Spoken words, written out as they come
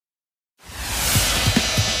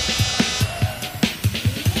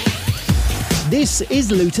This is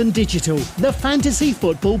Luton Digital, the fantasy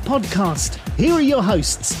football podcast. Here are your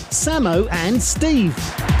hosts, Samo and Steve.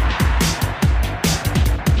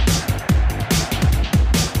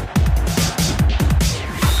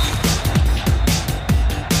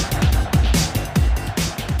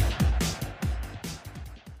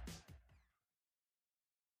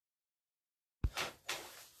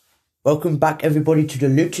 Welcome back, everybody, to the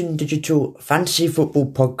Luton Digital Fantasy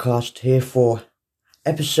Football Podcast, here for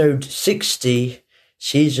episode 60,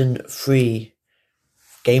 season 3,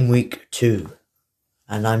 game week 2.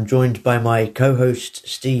 And I'm joined by my co-host,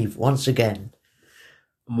 Steve, once again.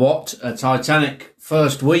 What a titanic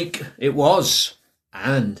first week it was.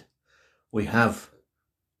 And we have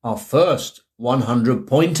our first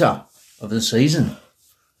 100-pointer of the season.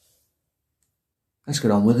 Let's get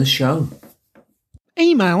on with the show.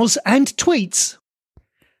 Emails and tweets.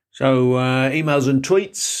 So, emails and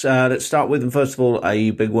tweets. Let's start with them. First of all,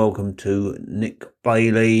 a big welcome to Nick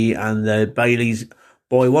Bailey and the Bailey's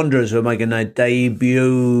Boy Wanderers, who are making their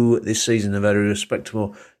debut this season, a very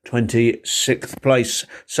respectable 26th place.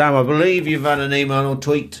 Sam, I believe you've had an email or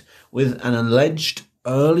tweet with an alleged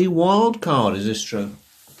early wild card. Is this true?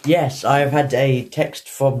 Yes, I have had a text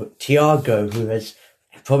from Tiago, who has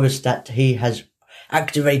promised that he has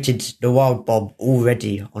activated the wild bomb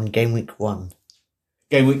already on game week 1.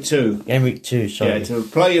 Game week 2. Game week 2, sorry. Yeah, to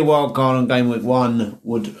play your wild card on game week 1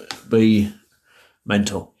 would be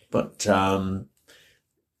mental. But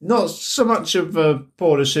not so much of a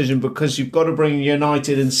poor decision, because you've got to bring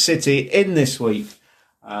United and City in this week.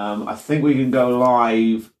 I think we can go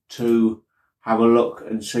live to have a look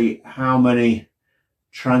and see how many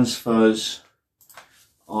transfers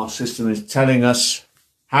our system is telling us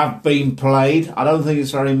have been played. I don't think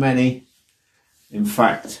it's very many. In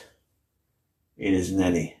fact, it isn't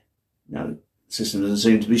any. No, the system doesn't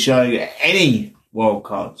seem to be showing any wild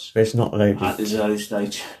cards. It's not loaded at this early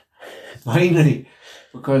stage. Mainly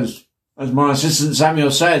because, as my assistant Samuel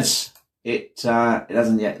says, it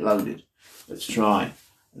hasn't yet loaded. Let's try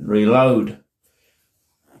and reload.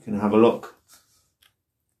 You can have a look.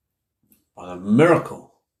 By the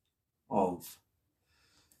miracle of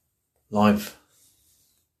live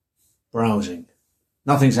browsing,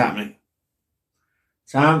 nothing's happening.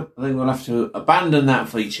 Sam, I think we'll have to abandon that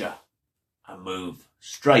feature and move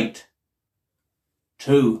straight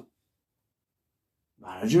to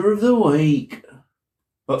Manager of the Week.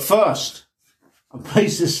 But first, I'm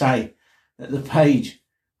pleased to say that the page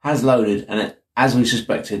has loaded, and it, as we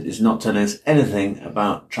suspected, is not telling us anything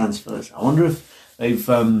about transfers. I wonder if they've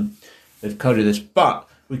coded this, but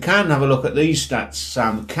we can have a look at these stats,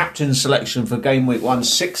 Sam. Captain selection for game week 1.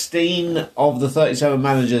 16 of the 37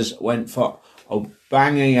 managers went for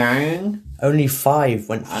Aubameyang. Only 5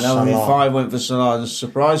 went for Salah. And only 5 went for Salah. And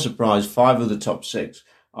surprise, surprise, 5 of the top 6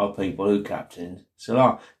 are people who captained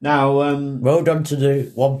Salah. Now, well done to the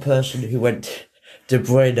one person who went De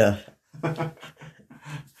Bruyne.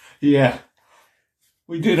 Yeah.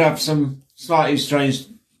 We did have some slightly strange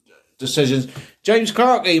decisions. James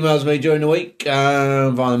Clark emails me during the week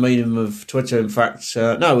via the medium of Twitter. In fact,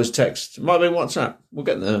 no, it was text. Might be WhatsApp. We'll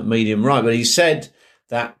get the medium right. But he said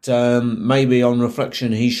that maybe on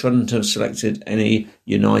reflection he shouldn't have selected any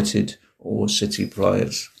United or City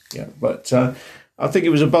players. Yeah, but I think it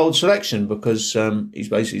was a bold selection, because he's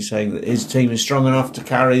basically saying that his team is strong enough to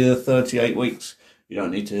carry the 38 weeks. You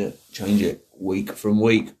don't need to change it week from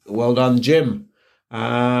week. Well done, Jim.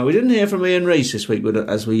 We didn't hear from Ian Rees this week, but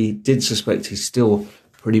as we did suspect, he's still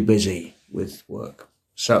pretty busy with work.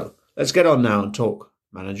 So let's get on now and talk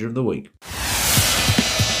Manager of the Week.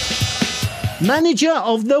 Manager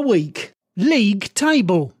of the Week, League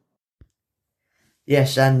Table.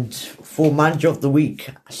 Yes, and for Manager of the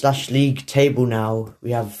Week / League Table now,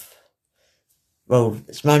 we have, well,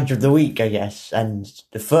 it's Manager of the Week, I guess. And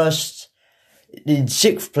the first, in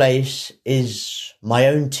 6th place, is my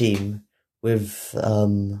own team with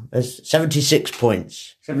 76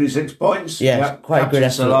 points. 76 points? Yeah, yep. Quite Captain a good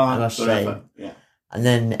effort, Salah, I must say. effort. Yeah. And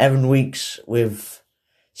then Evan Weeks with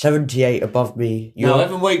 78 above me. Now,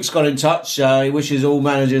 Evan Weeks got in touch. He wishes all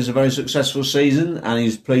managers a very successful season, and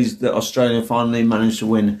he's pleased that Australia finally managed to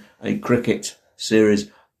win a cricket series,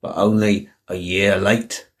 but only a year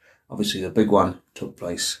late. Obviously, the big one took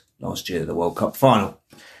place last year, the World Cup final.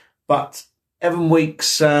 But Evan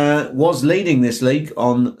Weeks was leading this league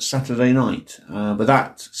on Saturday night, but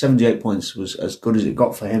that 78 points was as good as it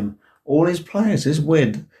got for him. All his players, it's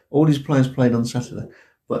weird, all his players played on Saturday.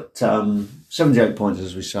 But 78 points,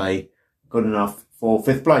 as we say, good enough for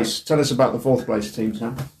 5th place. Tell us about the 4th place team,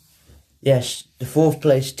 Sam. Yes, the 4th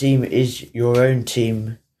place team is your own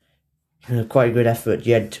team. Quite a good effort.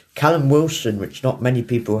 You had Callum Wilson, which not many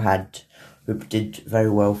people had, who did very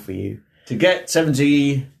well for you. To get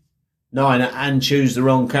 79 and choose the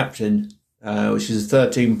wrong captain, which is a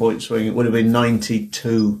 13-point swing, it would have been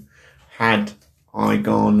 92 had I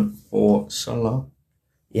gone for Salah.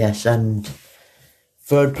 Yes, and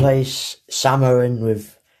third place, Sam Owen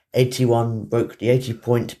with 81, broke the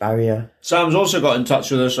 80-point barrier. Sam's also got in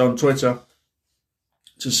touch with us on Twitter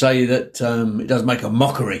to say that it does make a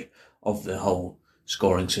mockery of the whole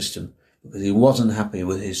scoring system because he wasn't happy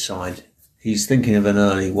with his side. He's thinking of an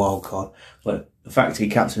early wild card, but the fact he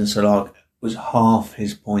captained Salah was half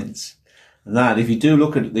his points. And that, if you do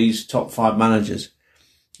look at these top 5 managers,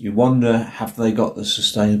 you wonder, have they got the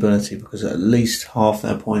sustainability? Because at least half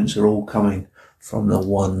their points are all coming from the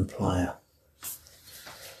one player.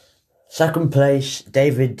 Second place,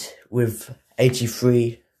 David with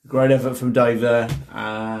 83. Great effort from Dave there.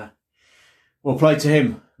 Well played to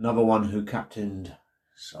him. Another one who captained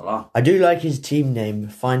Salah. I do like his team name,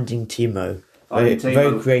 Finding Timo. Very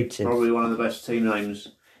creative. Probably one of the best team names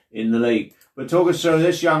in the league. But talk us through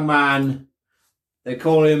this young man. They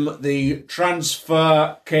call him the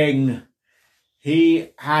Transfer King. He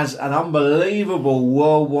has an unbelievable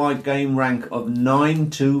worldwide game rank of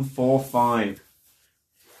 9245.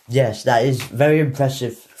 Yes, that is very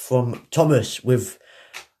impressive from Thomas with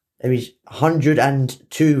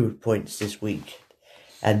 102 points this week.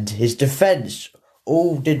 And his defence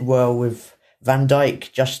all did well with Van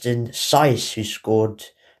Dijk, Justin, Saiss, who scored,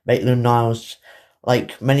 Maitland-Niles.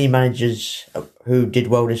 Like many managers who did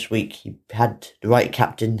well this week, he had the right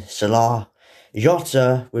captain, Salah.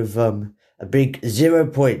 Jota with a big 0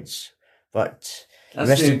 points, but that's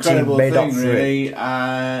the rest the of the team incredible made thing, up for really. it.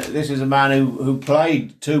 This is a man who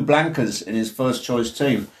played 2 blankers in his first choice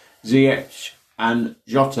team, Ziyech and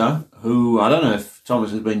Jota, who I don't know if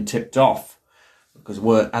Thomas has been tipped off, because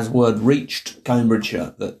word reached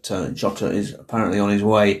Cambridgeshire that Jota is apparently on his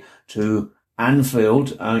way to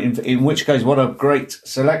Anfield, in which case, what a great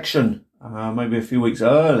selection, maybe a few weeks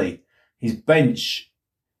early. His bench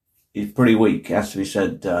is pretty weak, has to be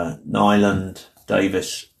said. Nyland,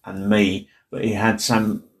 Davis and me, but he had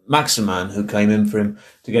Sam Maximan who came in for him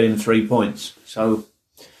to get him 3 points. So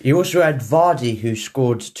he also had Vardy, who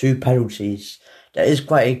scored 2 penalties. That is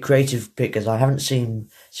quite a creative pick, as I haven't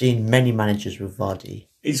seen many managers with Vardy.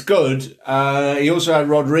 It's good. He also had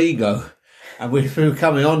Rodrigo. And we were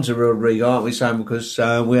coming on to Rodrigo, aren't we, Sam? Because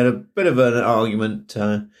we had a bit of an argument,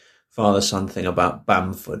 father-son thing about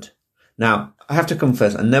Bamford. Now, I have to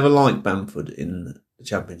confess, I never liked Bamford in the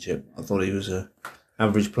Championship. I thought he was an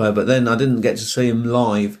average player, but then I didn't get to see him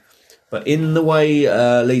live. But in the way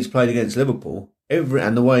Leeds played against Liverpool,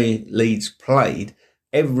 and the way Leeds played,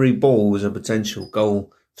 every ball was a potential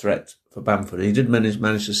goal threat for Bamford. He did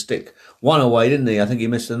manage to stick one away, didn't he? I think he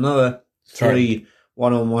missed another 3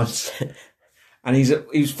 one-on-ones. And he's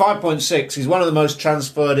 5.6. He's one of the most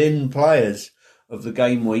transferred in players of the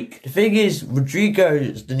game week. The thing is, Rodrigo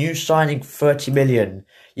is the new signing for 30 million.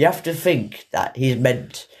 You have to think that he's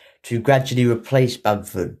meant to gradually replace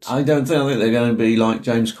Bamford. I think they're going to be like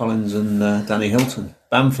James Collins and Danny Hilton.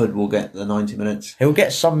 Bamford will get the 90 minutes. He'll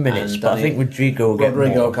get some minutes, but I think Rodrigo will get more.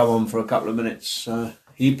 Rodrigo will come on for a couple of minutes.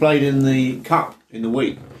 He played in the Cup in the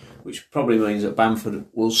week, which probably means that Bamford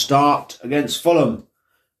will start against Fulham.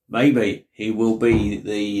 Maybe he will be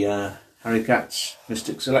the Harry Katz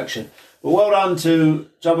Mystic selection. But well done to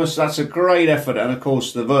Thomas. That's a great effort. And, of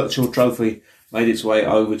course, the virtual trophy made its way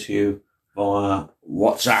over to you via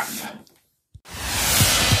WhatsApp.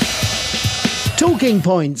 Talking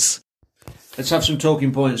points. Let's have some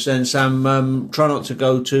talking points then, Sam. Try not to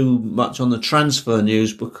go too much on the transfer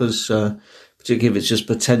news because, particularly if it's just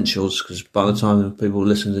potentials, because by the time people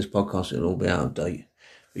listen to this podcast, it'll all be out of date.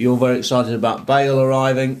 But you're very excited about Bale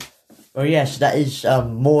arriving. Well, yes, that is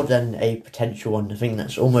more than a potential one. I think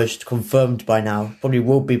that's almost confirmed by now. Probably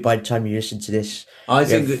will be by the time you listen to this. I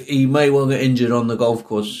think that he may well get injured on the golf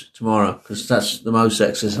course tomorrow because that's the most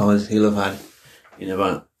exercise he'll have had in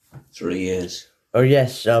about 3 years. Oh,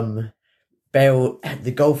 yes, Bale,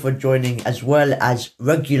 the golfer, joining as well as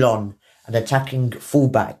Reguilon, an attacking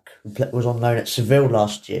fullback who was on loan at Seville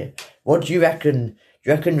last year. What do you reckon? Do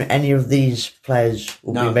you reckon any of these players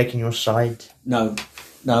will be making your side? No,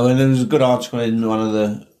 and there was a good article in one of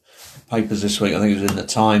the papers this week, I think it was in the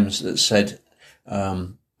Times, that said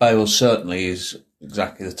Bale certainly is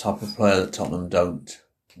exactly the type of player that Tottenham don't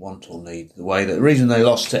want or need. The reason they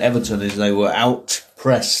lost to Everton is they were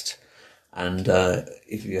out-pressed. And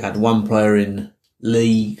if you had one player in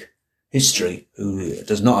league history who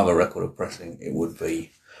does not have a record of pressing, it would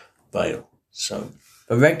be Bale. So,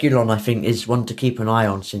 but Reguilon, I think, is one to keep an eye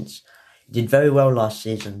on since he did very well last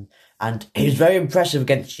season. And he was very impressive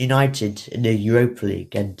against United in the Europa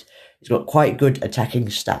League. And he's got quite good attacking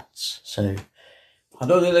stats. So I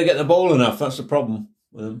don't think they get the ball enough. That's the problem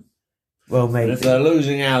with them. well, And maybe if they're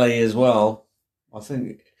losing Ali as well, I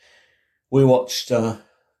think we watched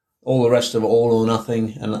all the rest of All or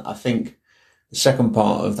Nothing, and I think the second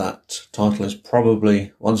part of that title is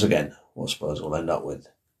probably, once again, what Spurs will end up with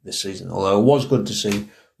this season. Although it was good to see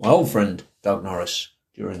my old friend Doug Norris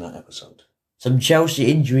during that episode. some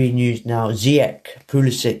Chelsea injury news now. Ziyech,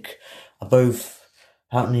 Pulisic are both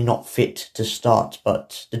apparently not fit to start,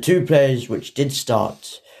 but the two players which did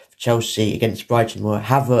start for Chelsea against Brighton were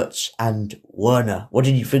Havertz and Werner. What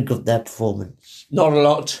did you think of their performance? Not a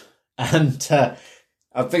lot, and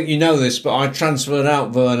I think you know this, but I transferred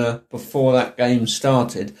out Werner before that game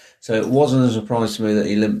started, so it wasn't a surprise to me that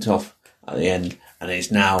he limped off at the end, and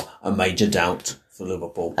is now a major doubt for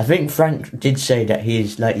Liverpool. I think Frank did say that he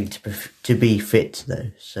is likely to be fit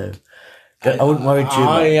though, so I wouldn't worry too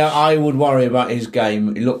much. I would worry about his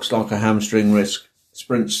game. He looks like a hamstring risk,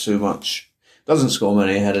 sprints too much, doesn't score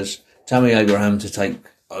many headers. Tammy Abraham to take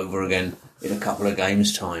over again in a couple of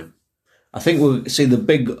games' time. I think we'll see the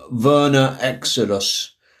big Werner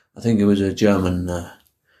exodus. I think it was a German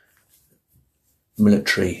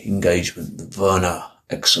military engagement, the Werner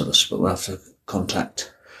exodus, but we'll have to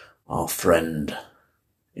contact our friend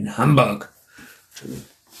in Hamburg to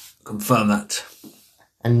confirm that.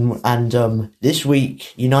 And this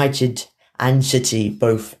week, United and City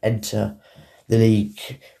both enter the league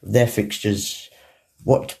with their fixtures.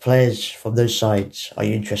 What players from those sides are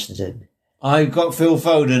you interested in? I've got Phil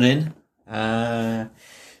Foden in.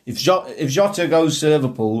 If Jota goes to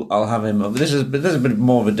Liverpool, I'll have him. There's a bit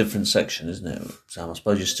more of a different section, isn't it, Sam? I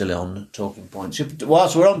suppose you're still on talking points.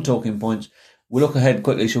 Whilst we're on talking points, we'll look ahead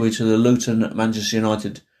quickly, shall we, to the Luton Manchester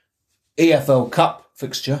United EFL Cup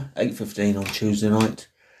fixture, 8:15 on Tuesday night.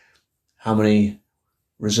 How many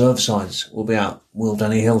reserve sides will be out? Will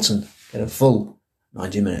Danny Hilton get a full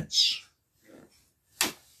 90 minutes?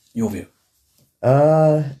 Your view?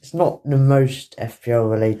 It's not the most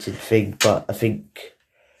FPL related thing, but I think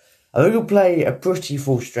we'll play a pretty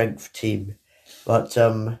full strength team. But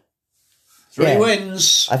Three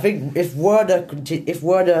wins. I think if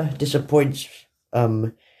Werner disappoints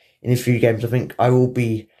in a few games, I think I will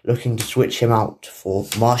be looking to switch him out for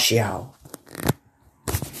Martial.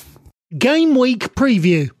 Game week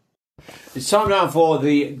preview. It's time now for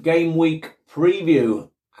the game week preview,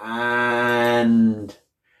 and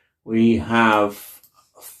we have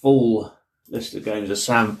a full list of games, as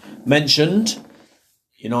Sam mentioned.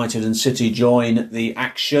 United and City join the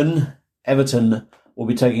action. Everton will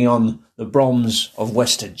be taking on the Broms of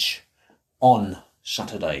Westage on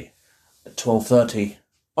Saturday at 12:30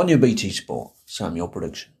 on your BT Sport. Sam, your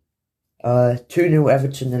prediction? 2-0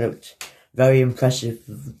 Everton. They looked very impressive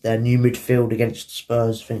with their new midfield against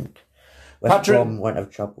Spurs, I think. West Brom won't have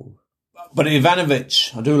trouble. But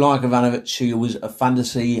Ivanovic, I do like Ivanovic. He was a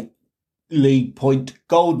fantasy league point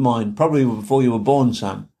goldmine, probably before you were born,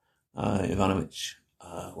 Sam. Ivanovic,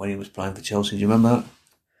 when he was playing for Chelsea. Do you remember that?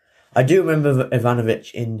 I do remember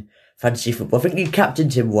Ivanovic in fantasy football. I think you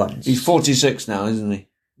captained him once. He's 46 now, isn't he?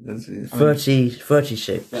 36.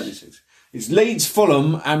 36. It's Leeds,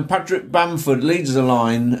 Fulham, and Patrick Bamford leads the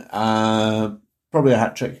line. Probably a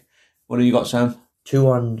hat-trick. What have you got, Sam?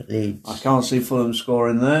 2-1 Leeds. I can't see Fulham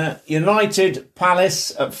scoring there. United,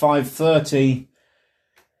 Palace at 5:30.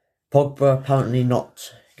 Pogba apparently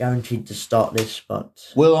not guaranteed to start this,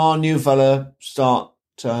 but Will our new fella start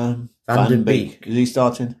Van der Beek? Is he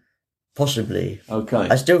starting? possibly. Okay.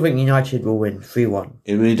 I still think United will win 3-1.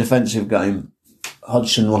 It'll be a defensive game.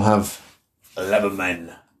 Hodgson will have 11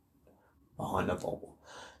 men behind the ball.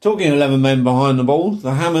 Talking of 11 men behind the ball,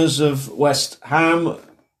 the Hammers of West Ham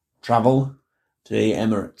travel to the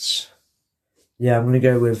Emirates. Yeah, I'm going to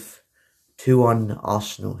go with 2-1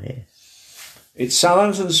 Arsenal here. It's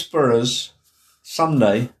Southampton Spurs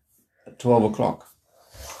Sunday at 12 o'clock.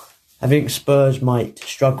 I think Spurs might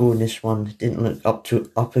struggle in this one. Didn't look up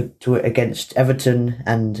to it against Everton,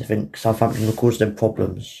 and I think Southampton will cause them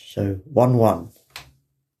problems. So 1-1.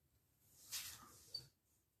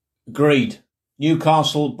 Agreed.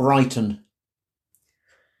 Newcastle, Brighton.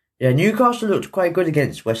 Yeah, Newcastle looked quite good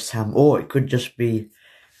against West Ham, or it could just be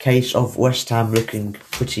a case of West Ham looking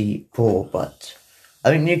pretty poor. But I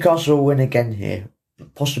think Newcastle will win again here,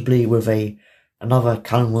 possibly with another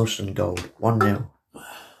Callum Wilson goal, 1-0.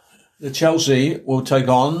 The Chelsea will take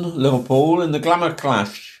on Liverpool in the glamour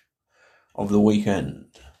clash of the weekend.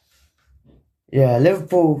 Yeah,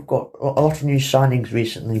 Liverpool got a lot of new signings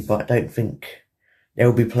recently, but I don't think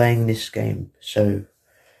they'll be playing this game. So,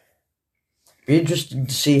 be interesting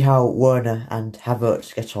to see how Werner and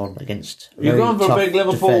Havertz get on against. You've gone for a big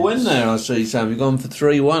Liverpool win there, I see, Sam. You've gone for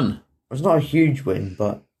 3-1. It's not a huge win,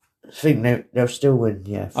 but I think they'll still win,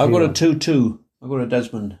 yeah. I've got a 3-1. 2-2. I've got a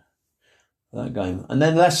Desmond for that game. And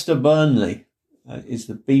then Leicester-Burnley is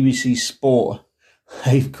the BBC Sport.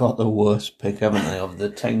 They've got the worst pick, haven't they, of the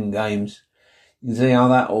 10 games. You can see how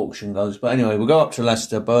that auction goes. But anyway, we'll go up to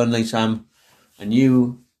Leicester-Burnley, Sam, and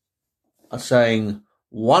you are saying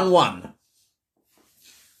 1-1.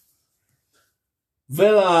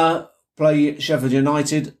 Villa play Sheffield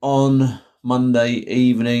United on Monday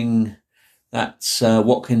evening. That's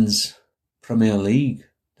Watkins' Premier League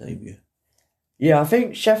debut. Yeah, I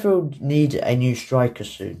think Sheffield need a new striker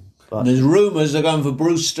soon. But And there's rumours they're going for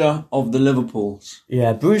Brewster of the Liverpools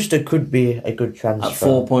yeah, Brewster could be a good at transfer.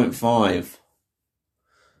 4.5.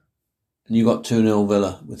 And you got 2-0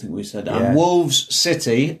 Villa, I think we said. Yeah. And Wolves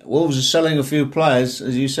City. Wolves are selling a few players,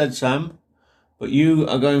 as you said, Sam. But you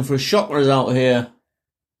are going for a shock result here.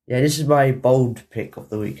 Yeah, this is my bold pick of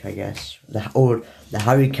the week, I guess. Or the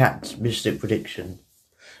Harry Cat Mystic prediction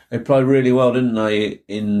They played really well, didn't they,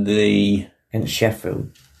 in the against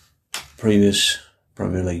Sheffield. previous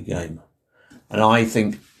Premier League game. And I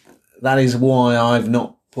think that is why I've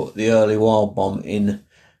not put the early wild bomb in,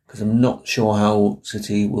 because I'm not sure how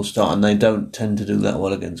City will start, and they don't tend to do that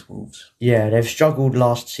well against Wolves. Yeah, they've struggled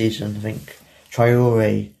last season. I think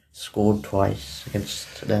Traore scored twice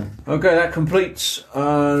against them. Okay, that completes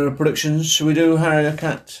the predictions. Should we do Harry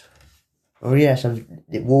Cat? Oh yes,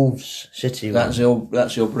 the Wolves City. That's your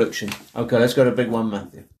prediction. Okay, let's go to big one,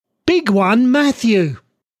 Matthew. Big one, Matthew.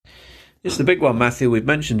 It's the big one, Matthew. We've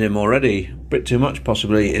mentioned him already, a bit too much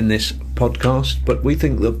possibly in this podcast, but we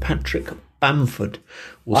think that Patrick Bamford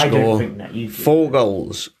will I don't score think that you do. 4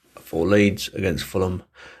 goals for Leeds against Fulham,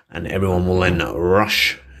 and everyone will then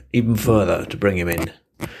rush even further to bring him in.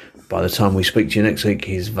 By the time we speak to you next week,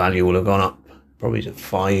 his value will have gone up probably to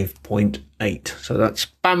 5.8. So that's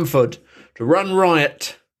Bamford to run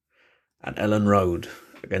riot at Ellen Road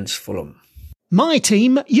against Fulham. My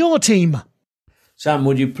team, your team. Sam,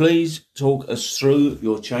 would you please talk us through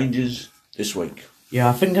your changes this week? Yeah,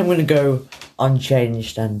 I think I'm going to go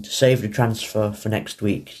unchanged and save the transfer for next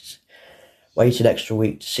week. Wait an extra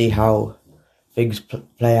week to see how things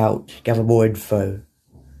play out, gather more info.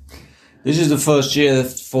 This is the first year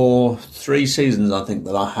for 3 seasons, I think,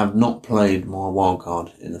 that I have not played my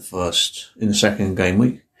wildcard in the second game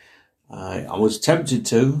week. I was tempted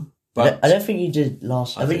to, but I don't think you did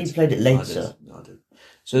last. I think you played it later. I did.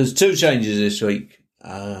 So there's 2 changes this week,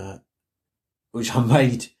 which I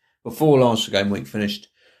made before last game week finished.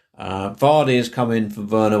 Vardy has come in for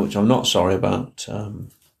Werner, which I'm not sorry about.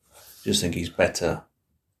 Just think he's better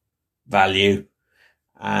value.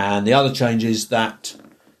 And the other change is that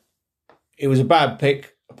it was a bad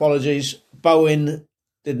pick. Apologies. Bowen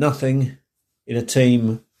did nothing in a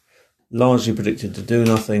team largely predicted to do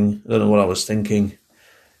nothing. I don't know what I was thinking.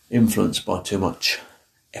 Influenced by too much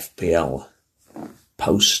FPL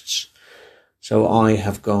posts. So I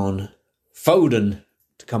have gone Foden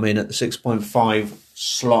to come in at the 6.5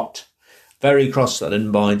 slot. Very cross that I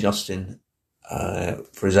didn't buy Justin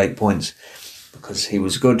for his 8 points because he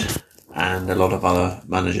was good and a lot of other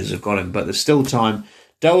managers have got him. But there's still time.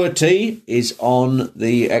 Doherty is on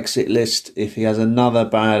the exit list. If he has another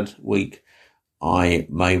bad week, I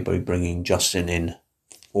may be bringing Justin in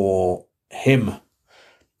for him.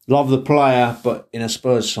 Love the player, but in a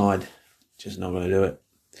Spurs side, just not going to do it.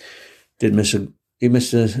 He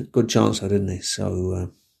missed a good chance though, didn't he?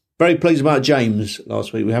 So very pleased about James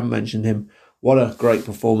last week. We haven't mentioned him. What a great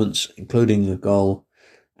performance, including the goal.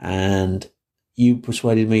 And you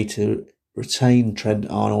persuaded me to retain Trent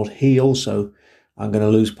Arnold. He also, I'm going to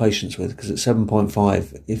lose patience with, because at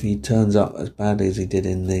 7.5, if he turns up as badly as he did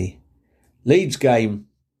in the Leeds game,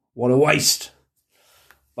 what a waste.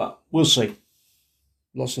 But we'll see.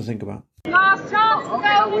 Lots to think about. Last chance to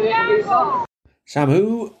go with Gamble. Sam,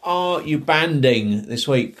 who are you banding this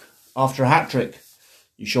week after a hat-trick?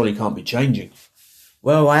 You surely can't be changing.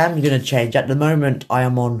 Well, I am going to change. At the moment, I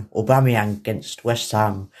am on Aubameyang against West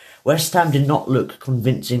Ham. West Ham did not look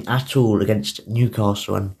convincing at all against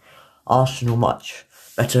Newcastle, and Arsenal much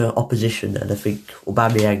better opposition, and I think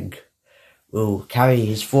Aubameyang will carry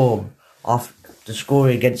his form after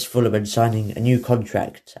scoring against Fulham and signing a new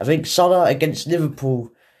contract. I think Salah against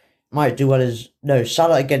Liverpool might do well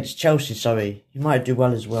Salah against Chelsea, sorry. He might do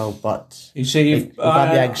well as well, but You see,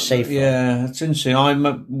 Aubameyang's safer. Yeah, that's interesting. I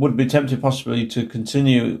would be tempted possibly to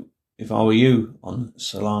continue, if I were you, on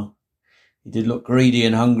Salah. He did look greedy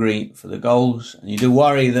and hungry for the goals, and you do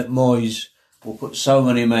worry that Moyes will put so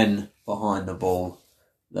many men behind the ball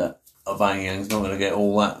that Aubameyang's not going to get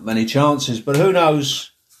all that many chances. But who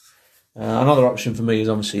knows? Another option for me is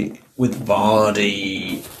obviously with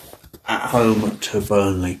Vardy. at home to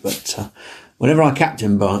Burnley. But whenever I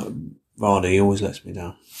captain Vardy, he always lets me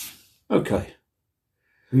down. Okay.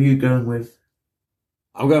 Who are you going with?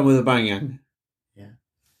 I'm going with Aubameyang.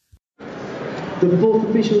 The fourth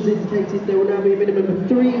officials indicated there will now be a minimum of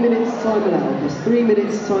 3 minutes time allowed. There's 3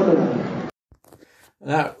 minutes time allowed.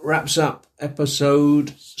 That wraps up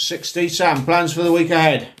episode 60. Sam, plans for the week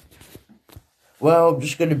ahead? Well, I'm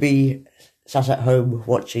just going to be sat at home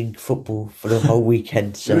watching football for the whole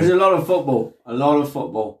weekend. So. There is a lot of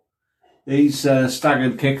football. These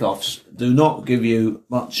staggered kickoffs do not give you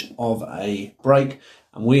much of a break,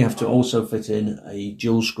 and we have to also fit in a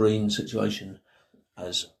dual screen situation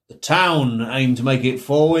as the Town aim to make it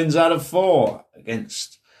 4 wins out of 4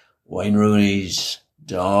 against Wayne Rooney's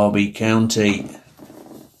Derby County.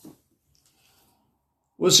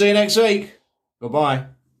 We'll see you next week. Goodbye.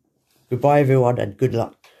 Goodbye, everyone, and good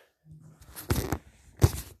luck.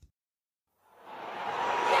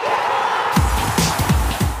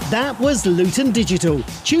 That was Luton Digital.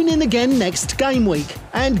 Tune in again next game week.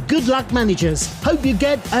 And good luck, managers. Hope you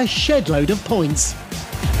get a shed load of points.